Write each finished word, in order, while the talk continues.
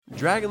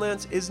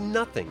Dragonlance is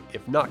nothing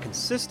if not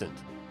consistent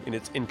in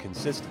its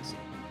inconsistency.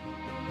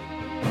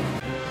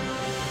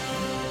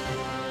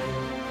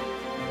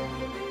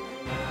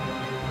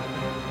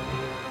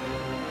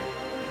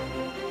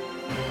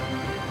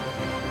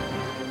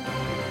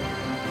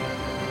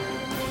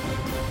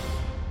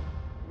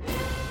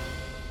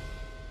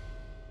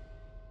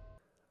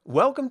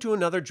 Welcome to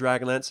another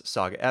Dragonlance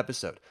Saga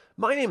episode.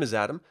 My name is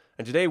Adam,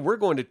 and today we're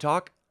going to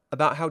talk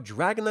about how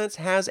Dragonlance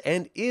has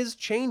and is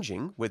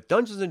changing with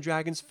Dungeons &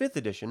 Dragons 5th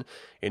edition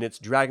in its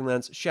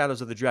Dragonlance Shadows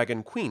of the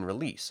Dragon Queen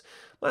release.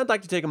 I'd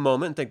like to take a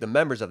moment and thank the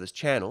members of this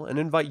channel and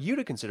invite you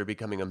to consider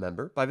becoming a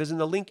member by visiting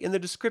the link in the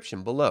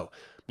description below.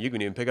 You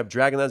can even pick up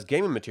Dragonlance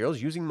gaming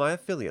materials using my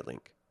affiliate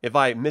link. If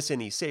I miss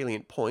any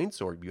salient points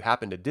or you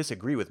happen to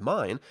disagree with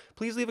mine,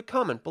 please leave a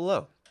comment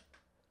below.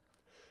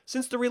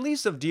 Since the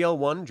release of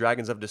DL1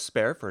 Dragons of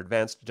Despair for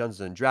Advanced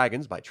Dungeons &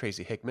 Dragons by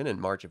Tracy Hickman in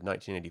March of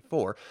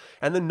 1984,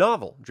 and the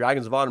novel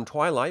Dragons of Autumn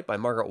Twilight by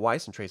Margaret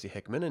Weis and Tracy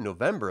Hickman in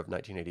November of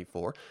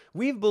 1984,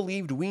 we've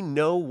believed we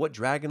know what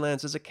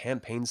Dragonlance as a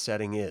campaign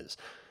setting is.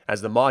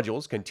 As the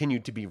modules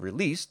continued to be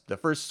released, the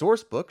first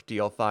source book,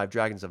 DL5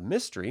 Dragons of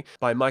Mystery,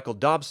 by Michael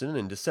Dobson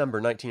in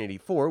December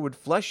 1984 would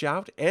flesh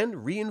out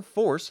and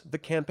reinforce the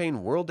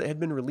campaign world that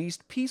had been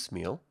released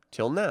piecemeal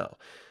till now.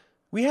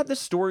 We had the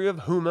story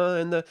of Huma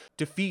and the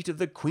defeat of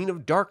the Queen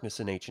of Darkness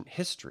in ancient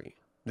history.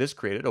 This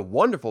created a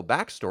wonderful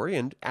backstory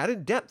and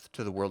added depth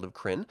to the world of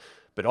Krynn,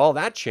 but all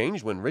that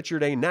changed when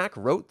Richard A. Knack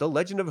wrote The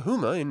Legend of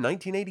Huma in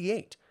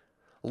 1988.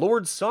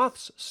 Lord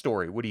Soth's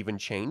story would even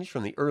change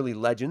from the early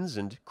Legends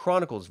and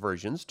Chronicles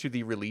versions to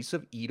the release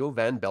of Edo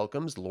Van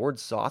Belkom's Lord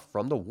Soth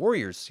from the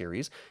Warriors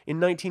series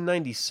in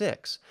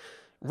 1996.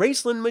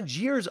 Raistlin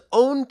Magir's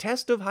own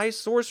test of high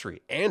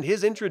sorcery and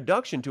his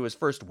introduction to his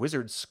first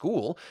wizard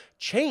school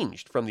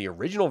changed from the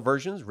original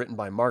versions written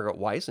by Margaret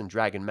Weis in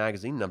Dragon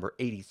Magazine number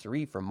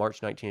 83 from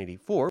March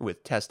 1984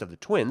 with Test of the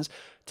Twins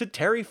to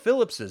Terry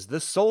Phillips's The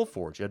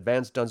Soulforge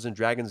Advanced Dungeons &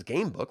 Dragons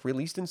gamebook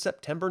released in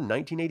September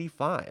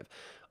 1985,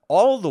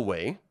 all the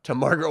way to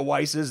Margaret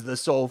Weis's The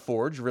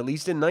Soulforge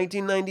released in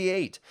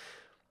 1998.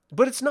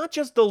 But it's not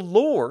just the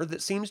lore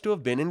that seems to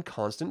have been in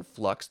constant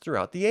flux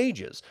throughout the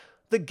ages.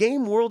 The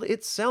game world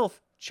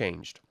itself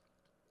changed.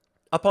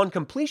 Upon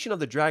completion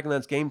of the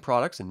Dragonlance game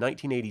products in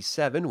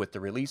 1987 with the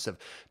release of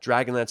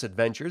Dragonlance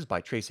Adventures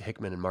by Tracy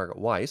Hickman and Margaret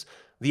Weis,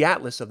 the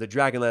Atlas of the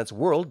Dragonlance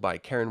World by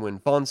Karen Wynne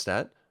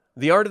Fonstadt,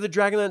 The Art of the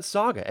Dragonlance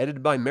Saga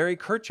edited by Mary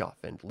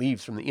Kirchhoff, and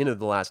Leaves from the Inn of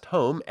the Last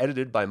Home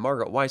edited by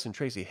Margaret Weis and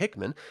Tracy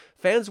Hickman,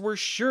 fans were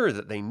sure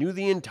that they knew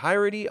the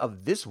entirety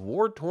of this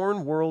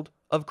war-torn world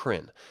of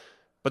Krynn.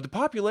 But the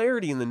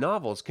popularity in the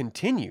novels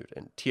continued,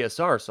 and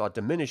TSR saw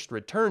diminished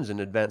returns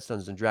in Advanced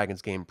Dungeons &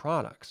 Dragons game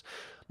products.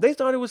 They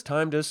thought it was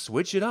time to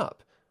switch it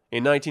up.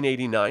 In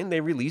 1989, they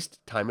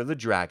released Time of the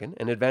Dragon,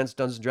 an Advanced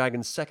Dungeons &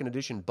 Dragons 2nd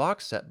edition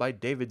box set by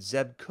David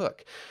Zeb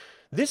Cook.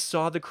 This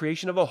saw the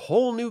creation of a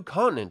whole new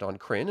continent on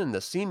Krynn and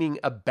the seeming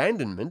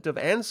abandonment of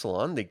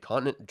Ansalon, the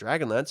continent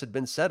Dragonlance had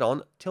been set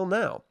on till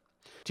now.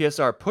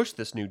 TSR pushed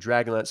this new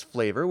Dragonlance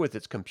flavor with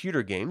its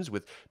computer games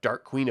with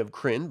Dark Queen of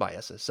Krynn by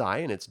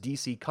SSI and its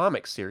DC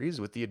Comics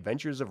series with the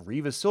adventures of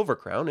Reva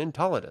Silvercrown and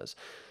Taladas.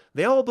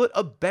 They all but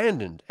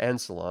abandoned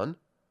Ansalon,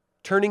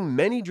 turning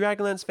many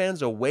Dragonlance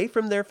fans away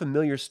from their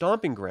familiar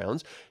stomping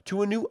grounds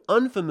to a new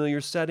unfamiliar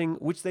setting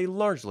which they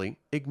largely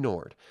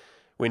ignored.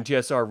 When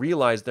TSR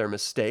realized their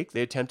mistake,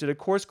 they attempted a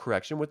course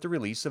correction with the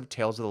release of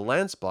Tales of the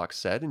Lance box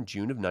set in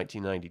June of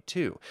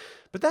 1992.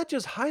 But that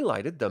just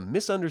highlighted the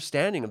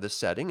misunderstanding of the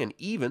setting and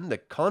even the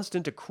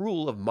constant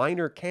accrual of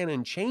minor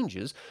canon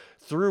changes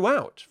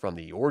throughout, from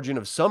the origin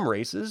of some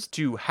races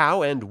to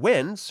how and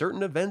when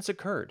certain events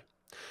occurred.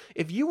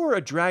 If you were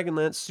a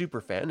Dragonlance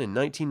superfan in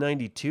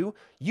 1992,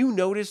 you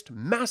noticed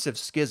massive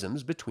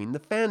schisms between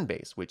the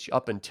fanbase, which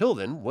up until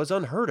then was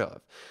unheard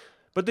of.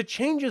 But the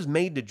changes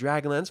made to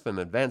Dragonlance from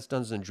Advanced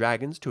Dungeons &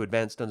 Dragons to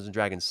Advanced Dungeons &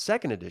 Dragons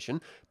 2nd edition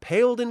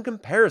paled in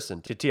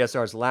comparison to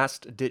TSR's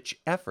last-ditch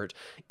effort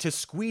to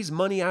squeeze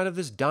money out of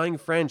this dying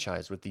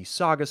franchise with the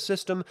Saga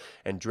system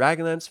and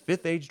Dragonlance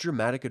 5th Age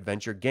Dramatic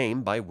Adventure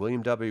game by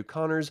William W.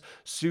 Connors,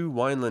 Sue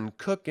Wineland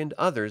Cook, and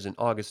others in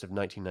August of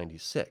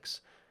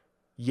 1996.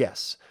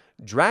 Yes,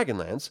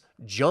 Dragonlance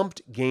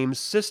jumped game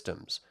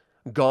systems.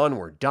 Gone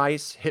were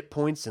dice, hit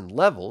points, and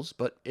levels,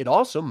 but it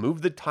also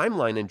moved the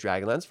timeline in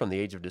Dragonlance from the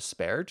Age of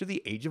Despair to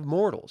the Age of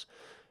Mortals.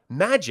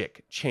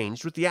 Magic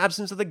changed with the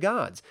absence of the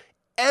gods.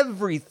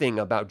 Everything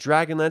about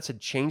Dragonlance had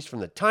changed from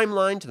the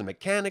timeline to the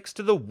mechanics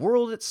to the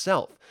world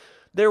itself.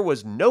 There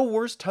was no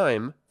worse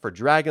time for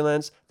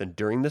Dragonlance than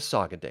during the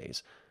Saga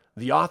days.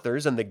 The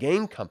authors and the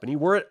game company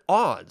were at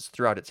odds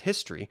throughout its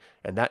history,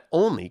 and that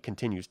only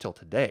continues till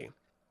today.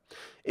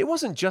 It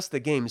wasn't just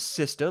the game's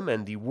system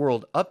and the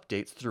world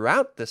updates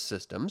throughout the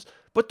systems,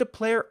 but the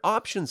player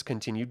options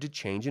continued to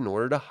change in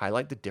order to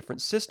highlight the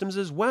different systems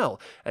as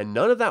well, and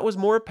none of that was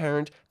more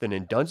apparent than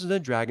in Dungeons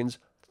 & Dragons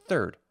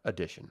 3rd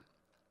edition.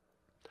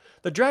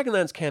 The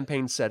Dragonlance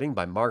campaign setting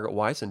by Margaret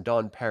Weis and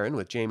Don Perrin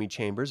with Jamie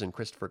Chambers and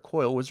Christopher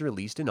Coyle was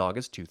released in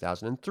August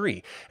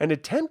 2003 and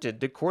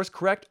attempted to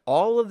course-correct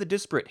all of the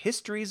disparate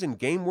histories and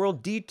game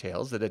world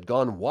details that had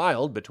gone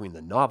wild between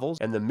the novels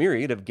and the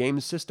myriad of game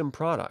system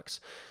products.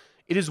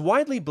 It is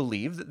widely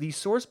believed that the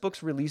source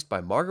books released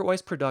by Margaret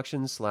Weis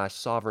Productions /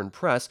 Sovereign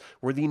Press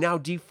were the now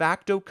de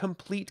facto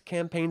complete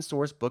campaign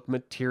source book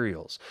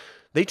materials.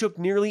 They took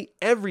nearly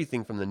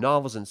everything from the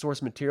novels and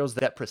source materials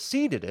that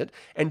preceded it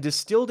and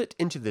distilled it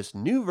into this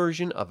new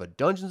version of a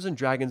Dungeons &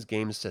 Dragons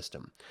game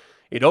system.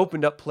 It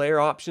opened up player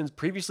options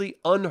previously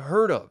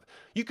unheard of.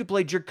 You could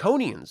play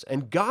draconians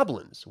and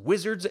goblins,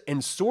 wizards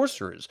and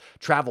sorcerers,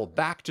 travel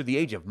back to the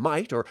Age of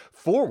Might or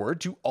forward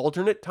to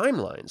alternate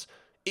timelines.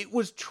 It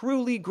was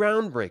truly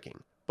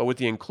groundbreaking, but with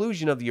the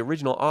inclusion of the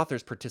original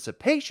author's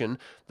participation,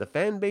 the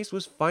fan base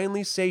was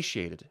finally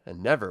satiated,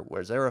 and never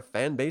was there a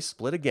fan base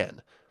split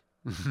again.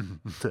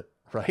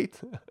 Right?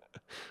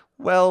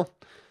 Well,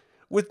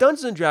 with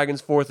Dungeons &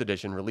 Dragons 4th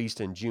edition released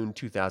in June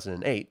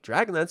 2008,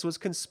 Dragonlance was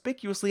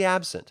conspicuously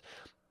absent.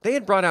 They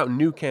had brought out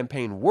new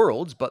campaign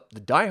worlds, but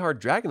the diehard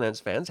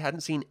Dragonlance fans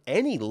hadn't seen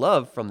any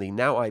love from the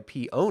now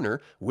IP owner,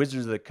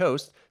 Wizards of the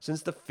Coast,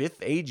 since the 5th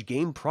Age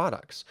game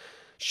products.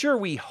 Sure,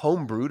 we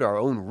homebrewed our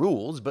own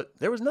rules, but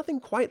there was nothing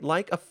quite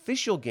like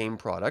official game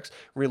products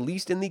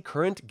released in the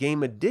current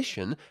game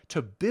edition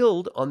to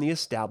build on the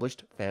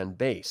established fan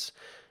base.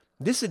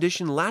 This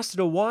edition lasted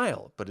a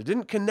while, but it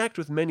didn't connect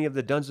with many of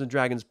the Dungeons &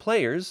 Dragons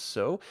players,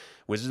 so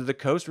Wizards of the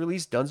Coast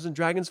released Dungeons &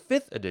 Dragons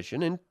 5th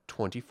edition in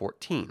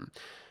 2014.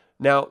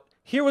 Now,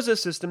 here was a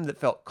system that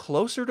felt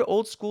closer to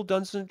old-school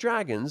Dungeons &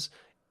 Dragons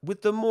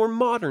with the more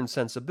modern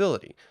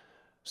sensibility.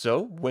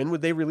 So, when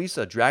would they release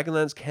a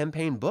Dragonlance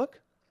campaign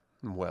book?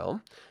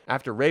 Well,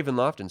 after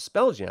Ravenloft and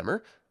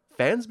Spelljammer,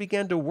 fans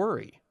began to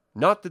worry.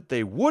 Not that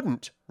they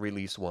wouldn't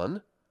release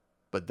one,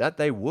 but that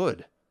they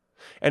would.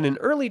 And in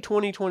early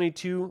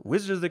 2022,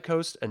 Wizards of the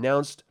Coast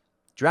announced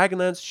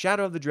Dragonlance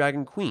Shadow of the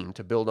Dragon Queen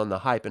to build on the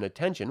hype and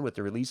attention with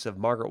the release of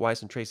Margaret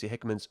Weis and Tracy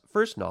Hickman's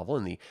first novel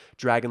in the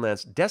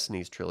Dragonlance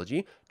Destinies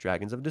trilogy,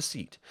 Dragons of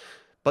Deceit.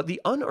 But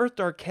the Unearthed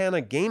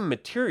Arcana game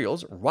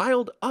materials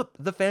riled up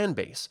the fan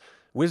base.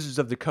 Wizards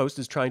of the Coast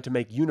is trying to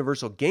make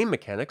universal game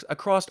mechanics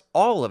across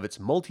all of its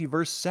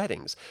multiverse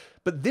settings,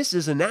 but this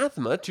is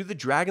anathema to the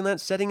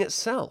Dragonlance setting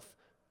itself.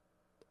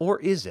 Or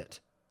is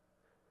it?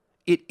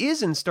 It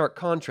is in stark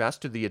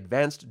contrast to the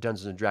advanced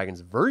Dungeons &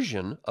 Dragons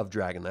version of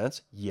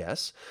Dragonlance,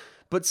 yes,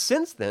 but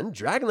since then,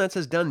 Dragonlance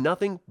has done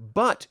nothing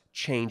but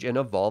change and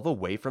evolve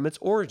away from its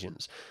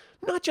origins,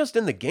 not just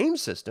in the game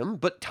system,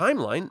 but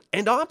timeline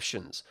and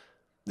options.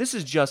 This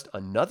is just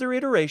another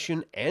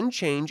iteration and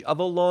change of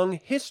a long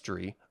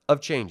history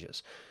of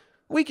changes.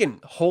 We can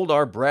hold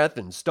our breath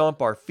and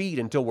stomp our feet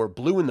until we're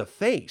blue in the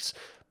face,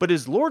 but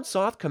is Lord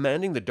Soth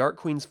commanding the Dark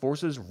Queen's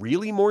forces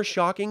really more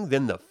shocking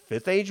than the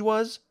 5th Age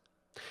was?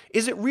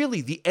 Is it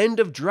really the end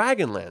of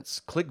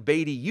Dragonlance,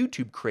 clickbaity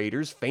YouTube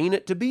creators feign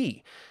it to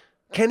be?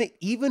 Can it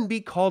even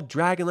be called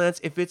Dragonlance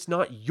if it's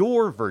not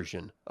your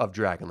version of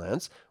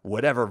Dragonlance,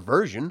 whatever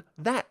version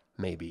that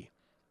may be?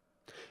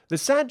 The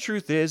sad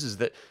truth is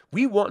that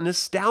we want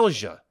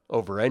nostalgia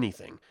over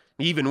anything,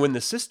 even when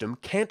the system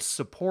can't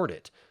support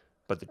it.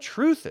 But the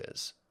truth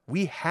is,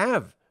 we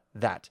have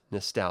that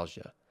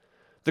nostalgia.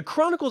 The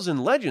Chronicles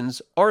and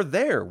Legends are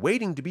there,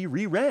 waiting to be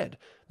reread.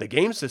 The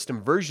game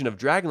system version of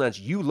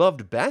Dragonlance you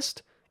loved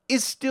best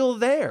is still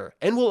there,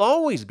 and will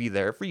always be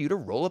there for you to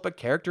roll up a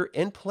character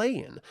and play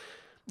in.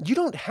 You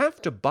don't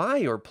have to buy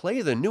or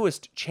play the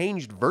newest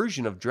changed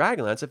version of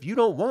Dragonlance if you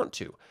don't want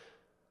to.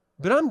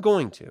 But I'm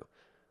going to.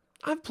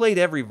 I've played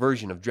every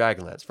version of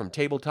Dragonlance, from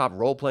tabletop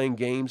role-playing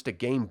games to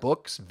game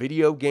books,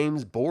 video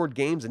games, board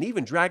games, and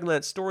even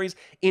Dragonlance stories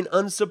in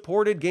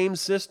unsupported game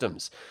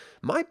systems.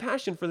 My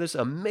passion for this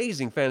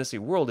amazing fantasy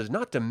world is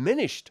not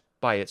diminished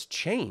by its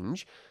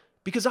change,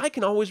 because I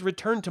can always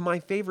return to my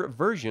favorite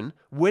version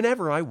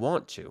whenever I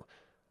want to.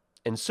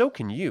 And so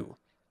can you.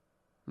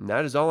 And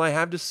that is all I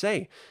have to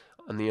say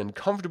on the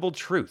uncomfortable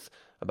truth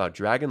about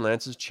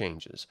Dragonlance's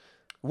changes.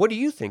 What do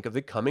you think of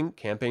the coming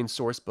campaign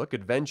sourcebook,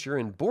 adventure,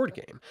 and board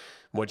game?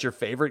 What's your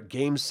favorite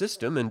game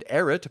system and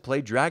era to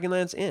play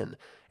Dragonlance in?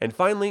 And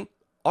finally,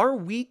 are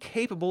we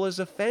capable as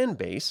a fan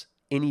base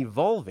in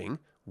evolving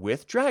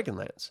with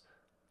Dragonlance?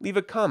 Leave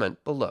a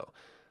comment below.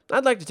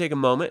 I'd like to take a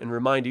moment and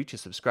remind you to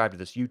subscribe to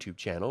this YouTube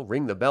channel,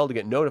 ring the bell to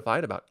get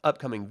notified about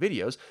upcoming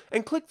videos,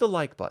 and click the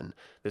like button.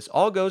 This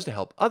all goes to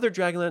help other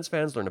Dragonlance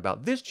fans learn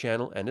about this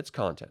channel and its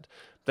content.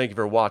 Thank you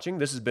for watching.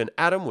 This has been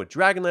Adam with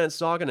Dragonlance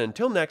Saga, and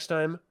until next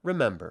time,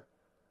 remember,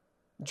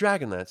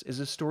 Dragonlance is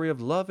a story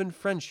of love and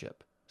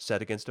friendship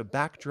set against a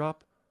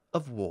backdrop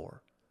of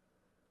war.